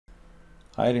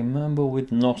I remember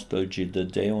with nostalgia the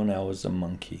day when I was a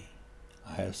monkey.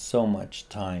 I had so much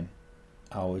time.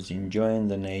 I was enjoying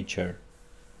the nature,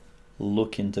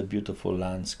 looking the beautiful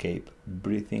landscape,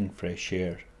 breathing fresh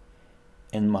air,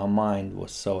 and my mind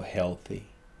was so healthy.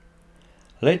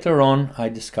 Later on, I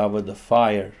discovered the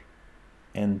fire,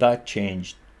 and that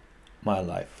changed my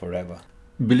life forever.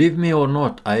 Believe me or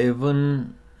not, I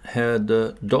even had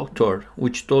a doctor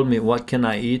which told me what can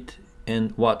I eat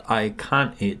and what I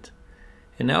can't eat.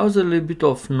 And I was a little bit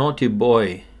of naughty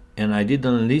boy and I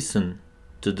didn't listen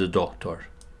to the doctor.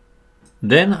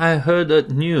 Then I heard the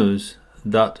news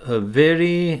that a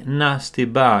very nasty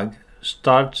bug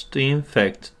starts to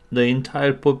infect the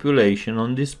entire population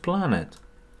on this planet.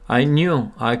 I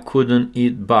knew I couldn't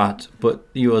eat bat, but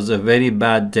it was a very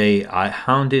bad day. I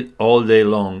hunted all day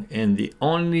long and the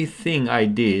only thing I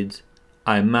did,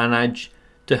 I managed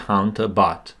to hunt a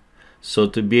bat. So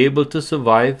to be able to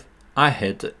survive, I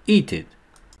had to eat it.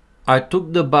 I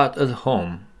took the bat at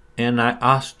home and I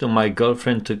asked my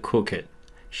girlfriend to cook it.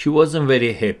 She wasn't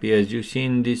very happy as you see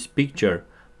in this picture,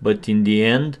 but in the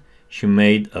end she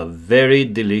made a very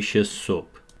delicious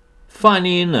soup.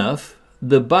 Funny enough,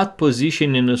 the bat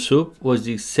position in the soup was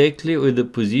exactly with the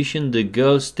position the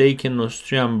girls take in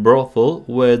Austrian brothel,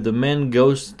 where the man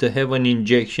goes to have an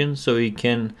injection so he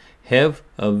can have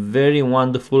a very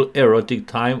wonderful erotic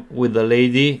time with the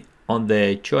lady on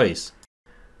their choice.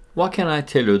 What can I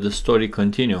tell you? The story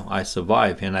continues. I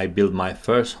survived and I built my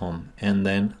first home, and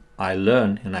then I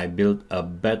learned and I built a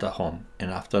better home,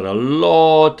 and after a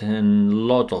lot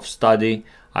of study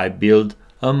I built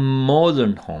a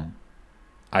modern home.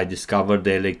 I discovered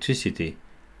the electricity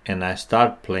and I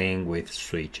start playing with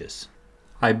switches.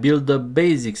 I built a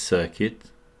basic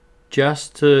circuit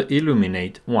just to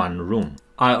illuminate one room.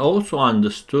 I also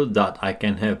understood that I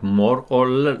can have more or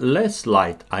less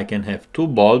light. I can have two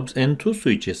bulbs and two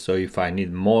switches. So if I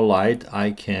need more light,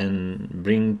 I can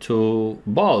bring two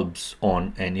bulbs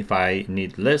on. And if I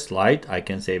need less light, I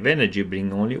can save energy,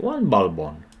 bring only one bulb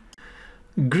on.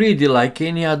 Greedy like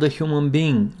any other human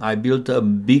being, I built a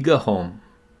bigger home.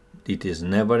 It is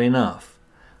never enough.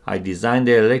 I designed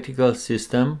the electrical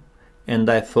system and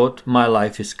I thought my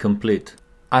life is complete.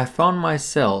 I found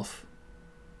myself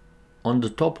on the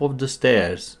top of the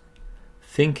stairs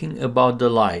thinking about the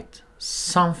light.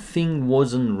 Something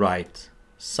wasn't right.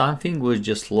 Something was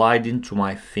just sliding through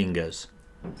my fingers.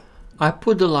 I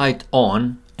put the light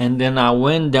on and then I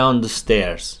went down the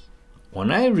stairs.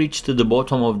 When I reached to the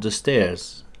bottom of the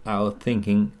stairs, I was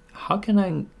thinking, how can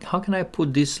I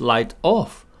put this light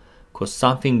off? Because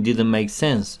something didn't make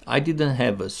sense. I didn't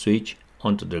have a switch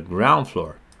onto the ground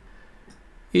floor.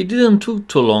 It didn't take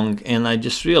too long and I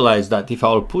just realized that if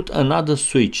I'll put another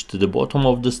switch to the bottom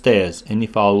of the stairs and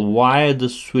if I'll wire the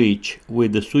switch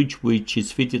with the switch which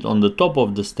is fitted on the top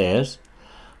of the stairs,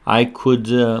 I could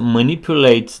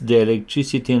manipulate the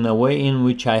electricity in a way in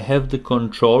which I have the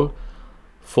control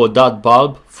for that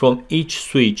bulb from each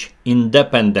switch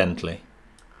independently.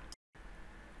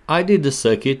 I did the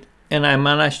circuit and I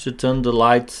managed to turn the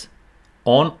lights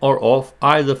on or off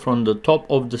either from the top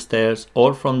of the stairs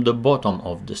or from the bottom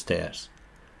of the stairs.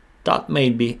 That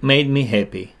made me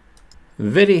happy.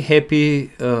 Very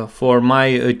happy for my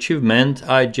achievement.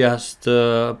 I just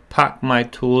packed my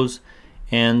tools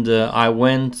and I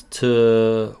went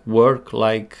to work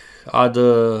like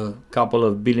other couple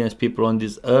of billions people on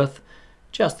this earth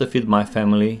just to feed my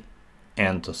family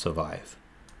and to survive.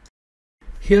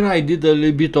 Here I did a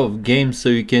little bit of game so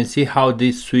you can see how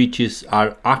these switches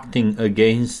are acting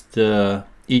against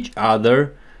each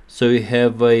other. So you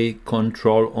have a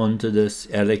control onto this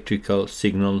electrical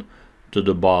signal to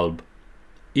the bulb.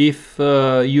 If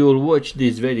you'll watch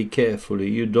this very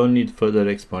carefully, you don't need further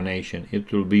explanation.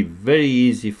 It will be very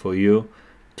easy for you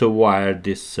to wire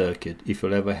this circuit if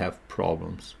you'll ever have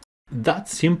problems. That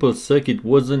simple circuit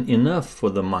wasn't enough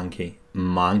for the monkey.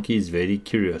 Monkey is very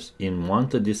curious and want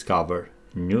to discover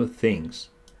new things.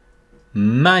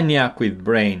 Maniac with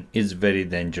brain is very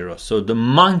dangerous. So the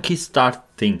monkey started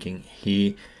thinking.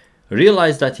 He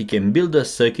realized that he can build a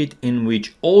circuit in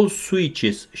which all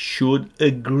switches should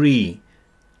agree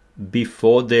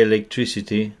before the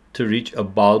electricity to reach a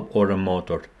bulb or a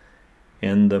motor.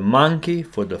 And the monkey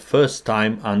for the first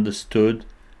time understood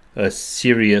a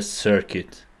serious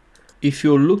circuit. If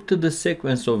you look to the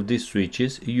sequence of these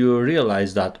switches, you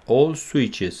realize that all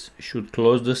switches should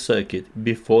close the circuit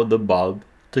before the bulb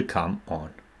to come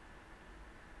on.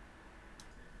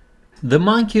 The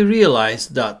monkey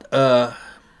realized that a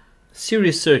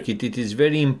series circuit, it is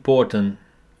very important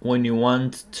when you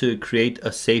want to create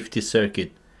a safety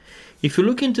circuit. If you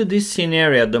look into this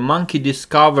scenario, the monkey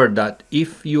discovered that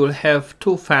if you have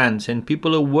two fans and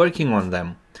people are working on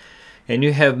them, and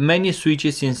you have many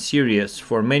switches in series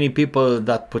for many people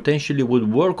that potentially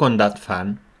would work on that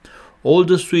fan, all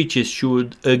the switches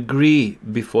should agree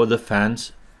before the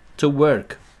fans to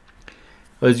work.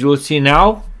 As you'll see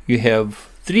now, you have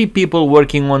 3 people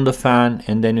working on the fan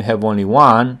and then you have only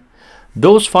 1.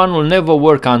 Those fans will never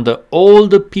work under all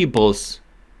the people's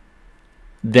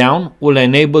down will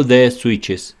enable their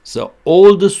switches. So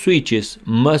all the switches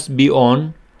must be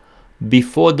on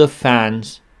before the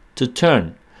fans to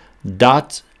turn.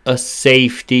 That's a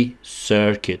safety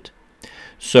circuit.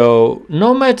 So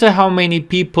no matter how many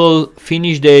people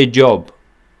finish their job,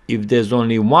 if there's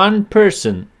only one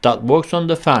person that works on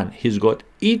the fan, he's got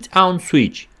its own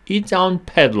switch, its own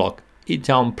padlock, its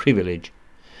own privilege.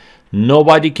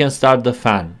 Nobody can start the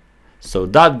fan. So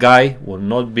that guy will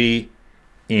not be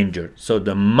injured. So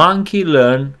the monkey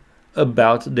learned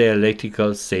about the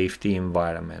electrical safety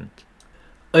environment.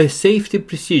 A safety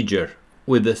procedure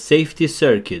with a safety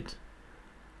circuit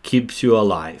keeps you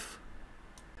alive.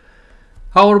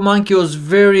 Our monkey was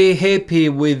very happy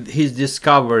with his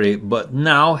discovery, but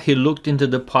now he looked into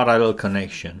the parallel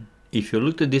connection. If you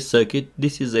look at this circuit,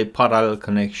 this is a parallel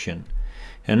connection.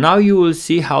 And now you will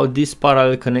see how this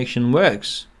parallel connection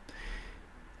works.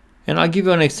 And I'll give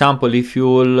you an example. If you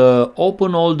will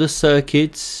open all the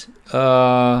circuits,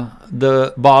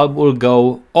 the bulb will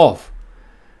go off.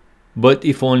 But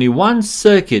if only one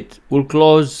circuit will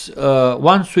close,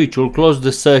 one switch will close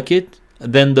the circuit,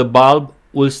 then the bulb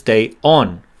will stay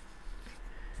on.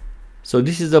 So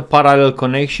this is a parallel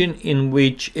connection in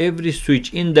which every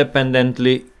switch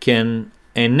independently can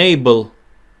enable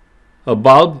a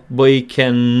bulb, but it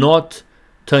cannot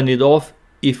turn it off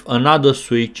if another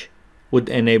switch would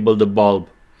enable the bulb.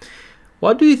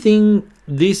 What do you think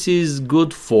this is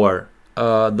good for?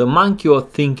 The monkey was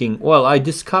thinking, well, I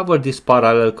discovered this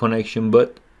parallel connection,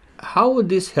 but how would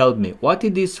this help me? What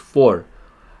it is for?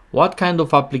 What kind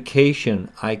of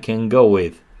application I can go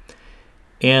with?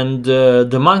 And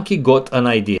the monkey got an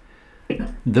idea.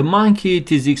 The monkey,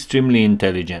 it is extremely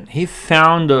intelligent. He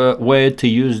found a way to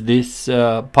use this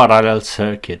parallel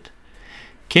circuit.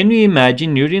 Can you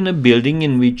imagine you're in a building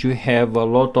in which you have a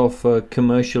lot of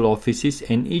commercial offices,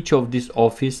 and each of these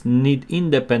offices need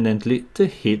independently to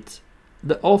hit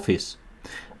the office.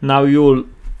 Now you'll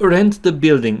rent the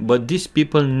building, but these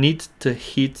people need to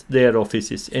heat their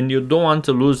offices and you don't want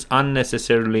to lose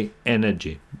unnecessarily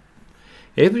energy.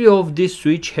 Every of these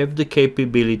switches have the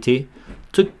capability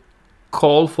to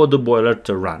call for the boiler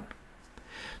to run.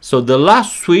 So the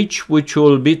last switch which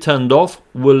will be turned off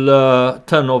will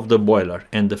turn off the boiler,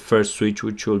 and the first switch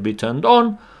which will be turned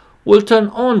on will turn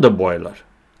on the boiler.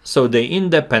 So they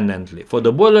independently. For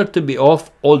the boiler to be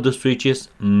off, all the switches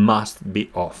must be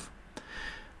off.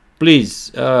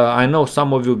 Please, I know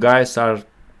some of you guys are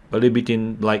a little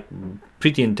bit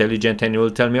pretty intelligent, and you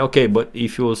will tell me, okay, but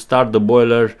if you will start the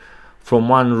boiler from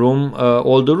one room,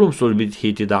 all the rooms will be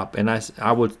heated up, and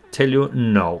I will tell you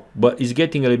no, but it's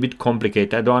getting a little bit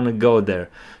complicated. I don't want to go there.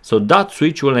 So that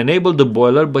switch will enable the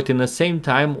boiler, but in the same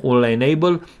time will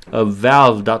enable a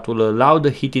valve that will allow the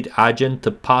heated agent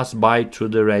to pass by through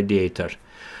the radiator.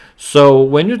 So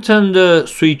when you turn the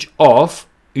switch off,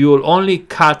 you will only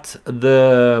cut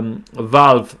the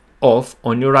valve off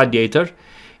on your radiator,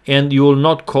 and you will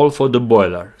not call for the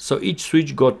boiler. So each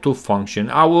switch got 2 functions.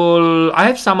 I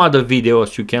have some other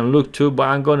videos you can look to, but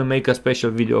I'm going to make a special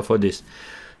video for this.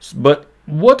 But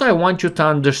what I want you to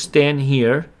understand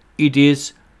here, it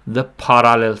is the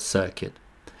parallel circuit.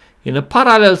 In a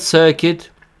parallel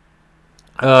circuit,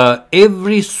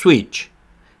 every switch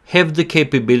have the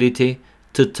capability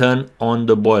to turn on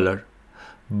the boiler,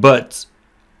 but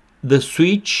the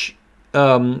switch,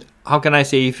 how can I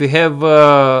say, if you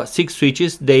have 6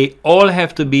 switches, they all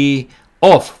have to be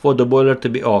off for the boiler to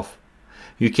be off.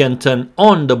 You can turn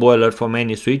on the boiler from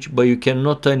any switch, but you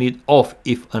cannot turn it off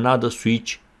if another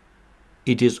switch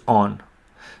it is on.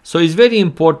 So it's very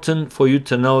important for you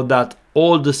to know that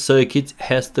all the circuits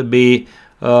has to be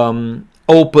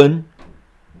open.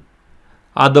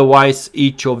 Otherwise,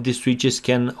 each of the switches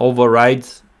can override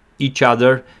each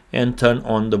other and turn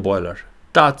on the boiler.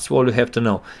 That's what you have to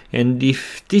know. And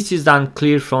if this is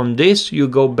unclear from this, you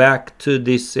go back to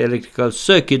this electrical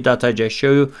circuit that I just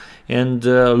showed you and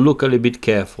look a little bit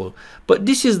careful. But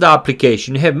this is the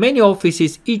application. You have many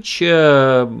offices. Each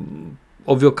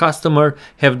of your customer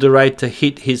have the right to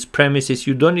heat his premises.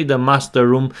 You don't need a master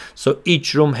room. So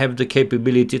each room have the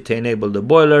capability to enable the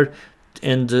boiler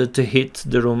and to heat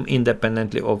the room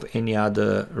independently of any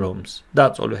other rooms.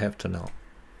 That's all you have to know.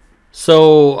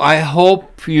 So I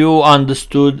hope you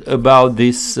understood about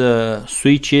these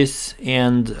switches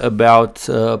and about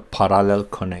parallel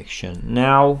connection.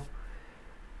 Now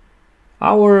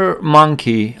our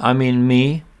monkey, I mean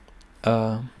me,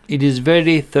 it is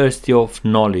very thirsty of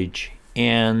knowledge,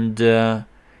 and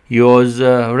he was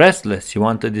restless. He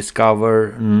wanted to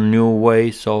discover new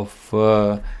ways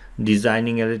of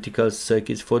designing electrical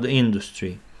circuits for the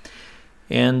industry.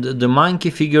 And the monkey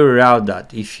figured out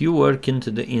that if you work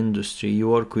into the industry, you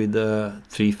work with a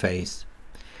three-phase.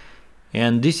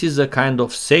 And this is a kind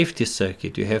of safety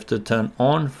circuit. You have to turn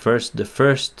on first the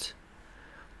first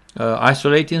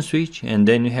isolating switch, and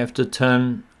then you have to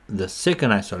turn the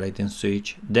second isolating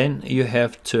switch. Then you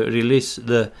have to release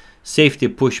the safety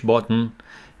push button,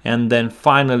 and then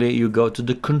finally you go to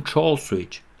the control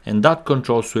switch. And that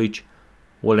control switch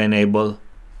will enable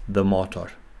the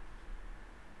motor.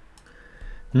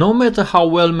 No matter how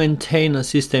well maintained a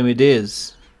system it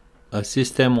is, a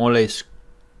system always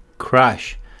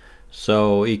crash.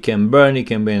 So it can burn, it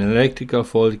can be an electrical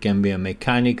fault, it can be a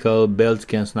mechanical, belts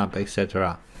can snap,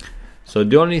 etc. So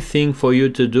the only thing for you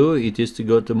to do, it is to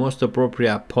go to the most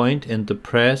appropriate point and to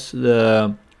press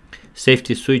the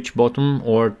safety switch button,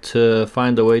 or to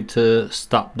find a way to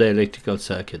stop the electrical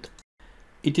circuit.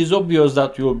 It is obvious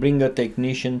that you will bring a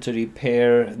technician to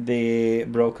repair the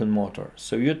broken motor.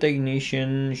 So your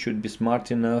technician should be smart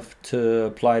enough to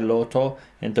apply lotto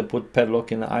and to put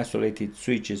padlock in the isolated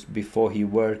switches before he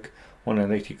work on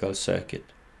electrical circuit.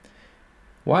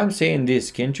 Why I'm saying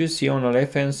this, can't you see on the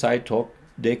left hand side top,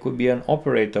 there could be an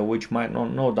operator which might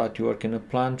not know that you work in a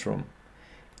plant room.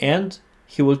 And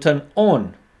he will turn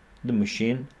on the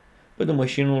machine, but the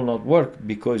machine will not work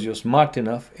because you're smart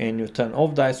enough and you turn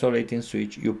off the isolating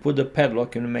switch, you put the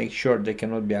padlock and make sure they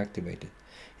cannot be activated.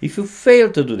 If you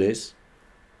fail to do this,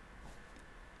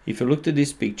 if you look to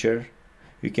this picture,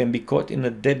 you can be caught in a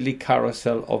deadly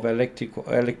carousel of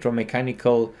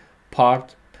electromechanical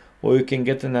part, or you can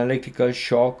get an electrical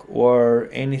shock or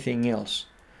anything else.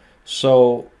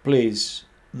 So please,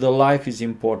 the life is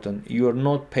important. You are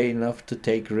not paid enough to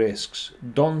take risks.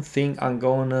 Don't think I'm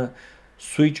gonna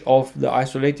switch off the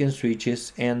isolating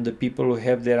switches and the people who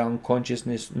have their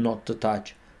unconsciousness not to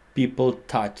touch. People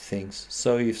touch things.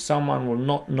 So if someone will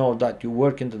not know that you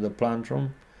work into the plant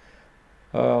room,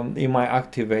 it might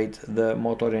activate the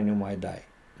motor and you might die.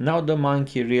 Now the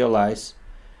monkey realized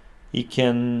he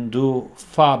can do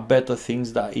far better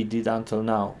things than he did until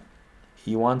now.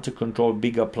 He wants to control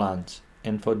bigger plants,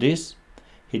 and for this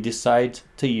he decides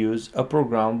to use a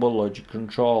programmable logic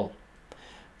control.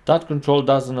 That control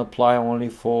doesn't apply only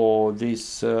for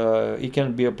this, it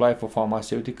can be applied for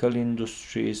pharmaceutical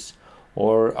industries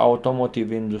or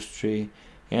automotive industry.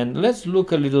 And let's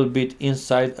look a little bit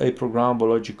inside a programmable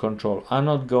logic control. I'm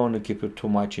not going to keep you too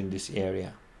much in this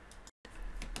area.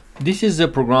 This is a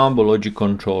programmable logic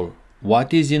control.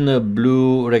 What is in a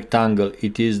blue rectangle?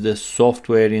 It is the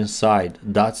software inside.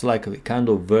 That's like a kind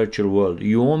of virtual world.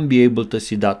 You won't be able to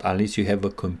see that unless you have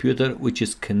a computer which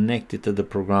is connected to the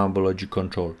programmable logic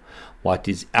control. What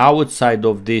is outside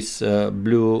of this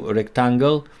blue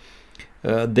rectangle?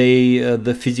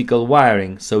 The physical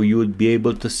wiring. So you would be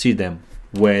able to see them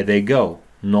where they go.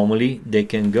 Normally they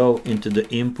can go into the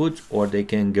inputs, or they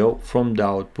can go from the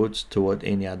outputs toward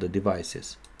any other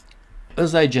devices.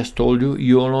 As I just told you,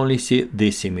 you will only see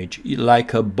this image,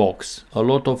 like a box. A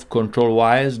lot of control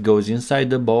wires goes inside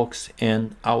the box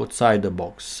and outside the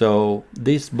box. So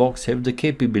this box have the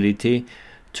capability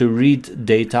to read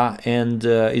data, and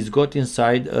it's got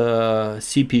inside a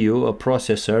CPU, a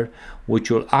processor,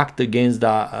 which will act against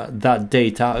that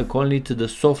data according to the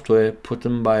software put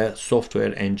in by a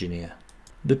software engineer.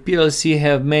 The PLC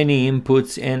have many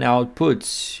inputs and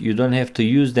outputs. You don't have to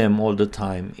use them all the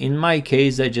time. In my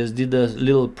case, I just did a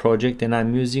little project and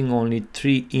I'm using only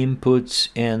 3 inputs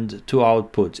and 2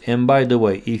 outputs. And by the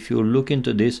way, if you look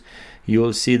into this,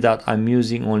 you'll see that I'm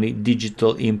using only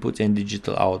digital inputs and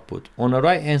digital output. On the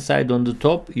right hand side on the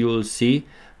top, you will see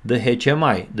the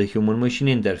HMI, the human machine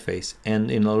interface. And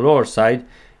in the lower side,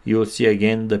 you'll see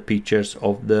again the pictures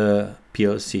of the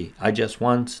PLC. I just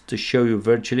want to show you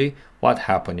virtually what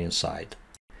happened inside.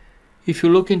 If you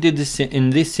look into this in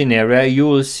this scenario, you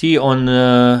will see on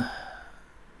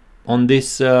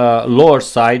this lower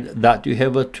side that you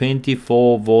have a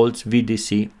 24 volts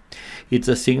VDC. It's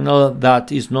a signal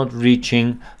that is not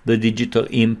reaching the digital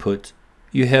input.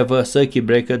 You have a circuit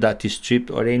breaker that is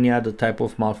tripped, or any other type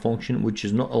of malfunction which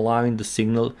is not allowing the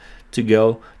signal to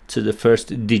go to the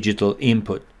first digital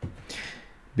input.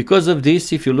 Because of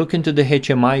this, if you look into the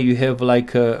HMI, you have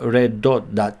like a red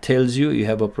dot that tells you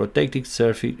have a protected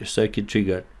circuit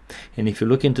triggered. And if you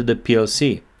look into the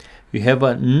PLC, you have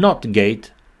a NOT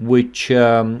gate which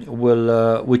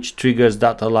which triggers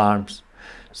that alarms.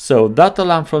 So that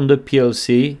alarm from the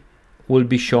PLC will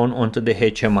be shown onto the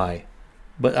HMI,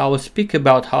 but I will speak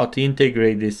about how to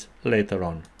integrate this later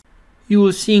on. You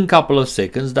will see in a couple of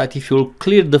seconds that if you'll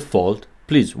clear the fault,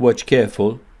 please watch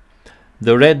careful,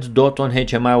 the red dot on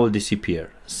HMI will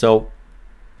disappear. So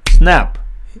snap,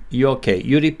 you're okay,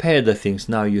 you repair the things.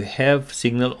 Now you have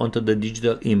signal onto the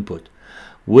digital input,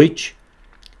 which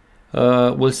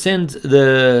will send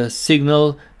the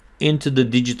signal into the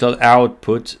digital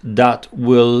output that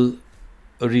will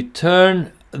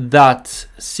return that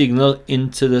signal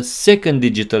into the second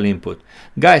digital input.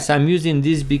 Guys, I'm using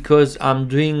this because I'm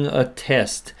doing a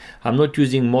test. I'm not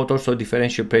using motors or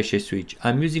differential pressure switch.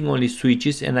 I'm using only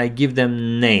switches and I give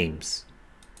them names.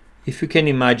 If you can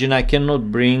imagine, I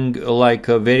cannot bring like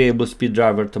a variable speed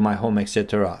driver to my home,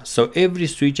 etc. So every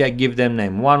switch I give them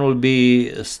name. One will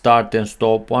be start and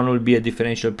stop, one will be a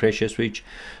differential pressure switch.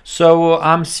 So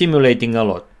I'm simulating a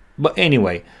lot. But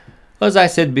anyway, as I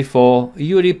said before,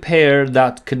 you repair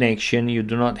that connection. You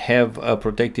do not have a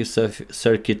protective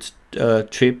circuit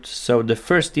tripped. So the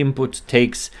first input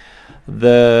takes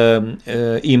the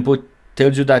input,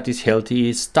 tells you that it's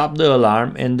healthy, stop the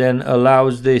alarm, and then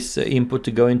allows this input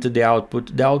to go into the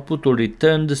output. The output will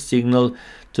return the signal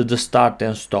to the start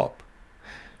and stop.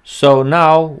 So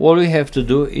now what we have to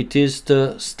do, it is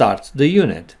to start the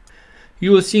unit.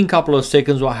 You will see in a couple of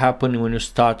seconds what happens when you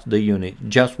start the unit.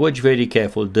 Just watch very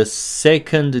careful. The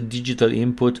second digital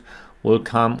input will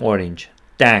come orange.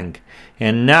 Dang.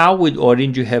 And now with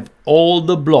orange you have all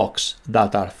the blocks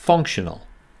that are functional.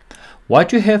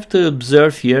 What you have to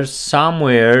observe here,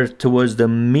 somewhere towards the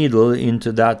middle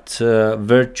into that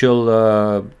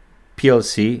virtual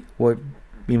PLC or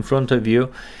in front of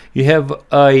you, you have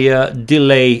a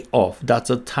delay off. That's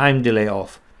a time delay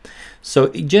off. So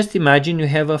just imagine you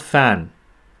have a fan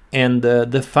and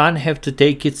the fan have to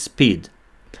take its speed.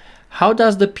 How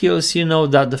does the PLC know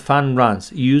that the fan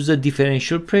runs? Use a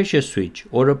differential pressure switch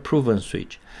or a proven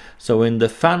switch. So when the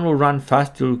fan will run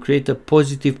fast, it will create a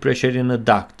positive pressure in a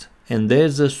duct. And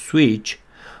there's a switch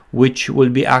which will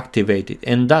be activated,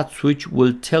 and that switch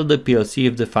will tell the PLC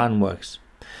if the fan works.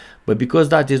 But because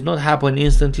that does not happen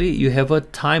instantly, you have a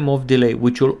time of delay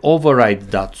which will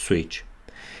override that switch.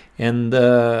 And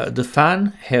the fan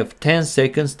have 10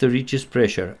 seconds to reach its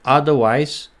pressure.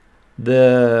 Otherwise,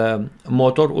 the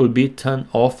motor will be turned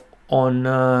off on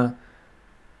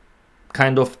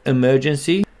kind of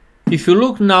emergency. If you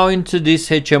look now into this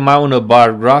HMI on a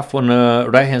bar graph, on the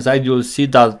right hand side you will see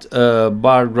that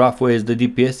bar graph where is the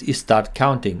DPS is start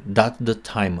counting. That's the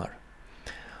timer.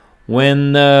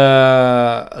 When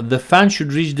the fan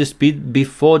should reach the speed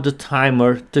before the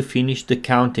timer to finish the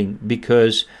counting,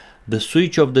 because the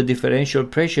switch of the differential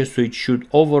pressure switch should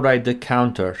override the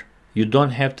counter. You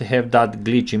don't have to have that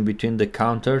glitch in between the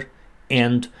counter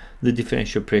and the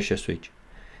differential pressure switch.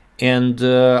 And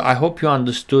I hope you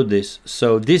understood this.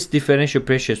 So this differential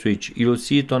pressure switch, you'll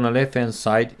see it on the left hand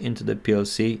side into the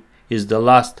PLC, is the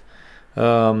last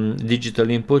digital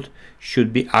input,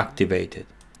 should be activated.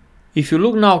 If you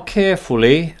look now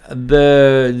carefully,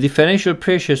 the differential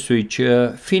pressure switch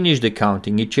finished the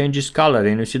counting. It changes color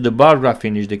and you see the bar graph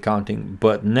finished the counting.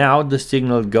 But now the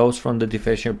signal goes from the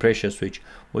differential pressure switch,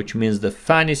 which means the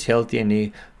fan is healthy and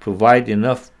it provides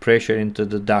enough pressure into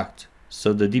the duct.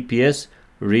 So the DPS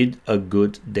read a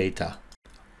good data.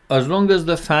 As long as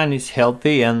the fan is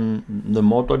healthy and the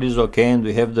motor is okay and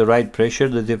we have the right pressure,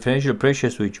 the differential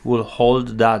pressure switch will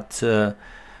hold that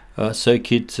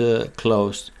circuit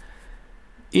closed.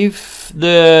 If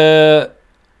the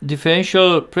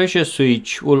differential pressure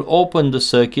switch will open the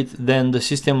circuit, then the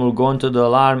system will go into the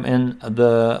alarm and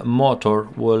the motor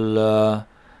will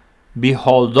be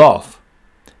hauled off.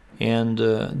 And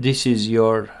this is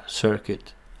your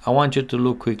circuit. I want you to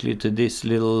look quickly to this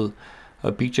little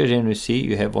picture, and you see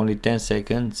you have only 10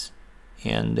 seconds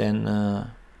and then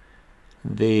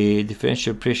the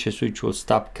differential pressure switch will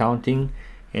stop counting.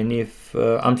 And if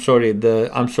I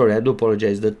do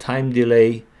apologize, the time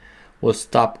delay will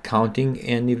stop counting,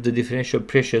 and if the differential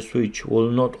pressure switch will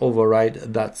not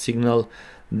override that signal,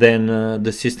 then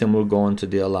the system will go on to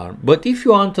the alarm. But if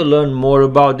you want to learn more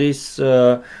about this,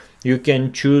 you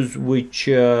can choose which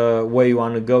way you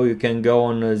want to go. You can go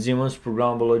on Siemens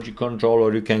programmable logic control,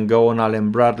 or you can go on Allen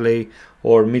Bradley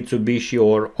or Mitsubishi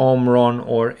or Omron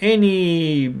or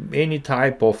any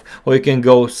type of, or you can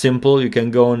go simple. You can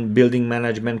go on building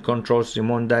management controls,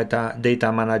 remote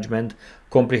data management,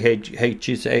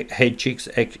 HX,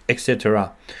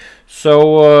 etc.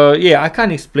 So yeah, I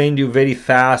can't explain to you very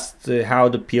fast how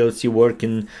the PLC work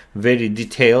in very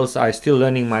details. I'm still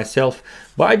learning myself,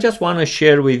 but I just want to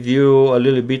share with you a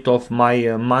little bit of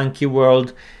my monkey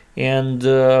world. And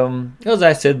as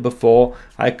I said before,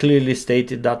 I clearly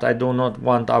stated that I do not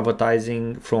want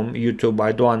advertising from YouTube.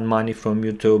 I don't want money from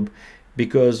YouTube,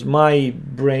 because my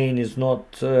brain is not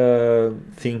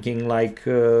thinking like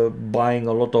buying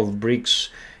a lot of bricks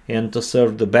and to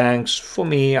serve the banks. For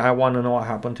me, I want to know what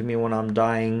happened to me when I'm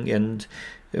dying, and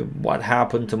what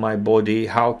happened to my body.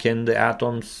 How can the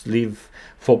atoms live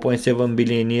 4.7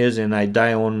 billion years and I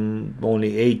die on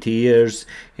only 80 years?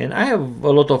 And I have a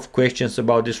lot of questions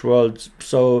about this world.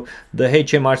 So the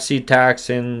HMRC tax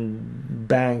and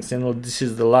banks and all this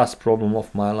is the last problem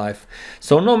of my life.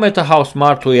 So no matter how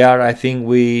smart we are, I think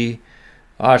we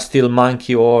are still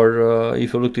monkey, or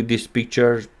if you look at this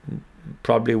picture,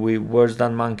 probably we worse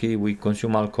than monkey. We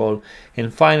consume alcohol.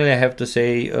 And finally, I have to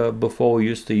say, before we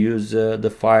used to use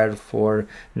the fire for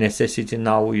necessity,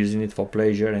 now we're using it for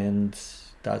pleasure, and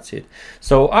that's it.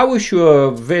 So I wish you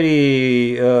a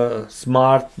very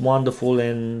smart, wonderful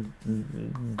and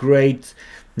great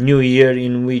new year,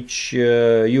 in which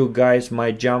you guys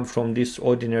might jump from this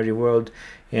ordinary world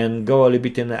and go a little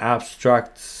bit in the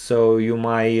abstract, so you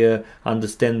might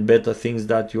understand better things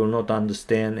that you'll not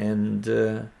understand.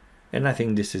 And I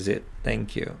think this is it.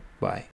 Thank you. Bye.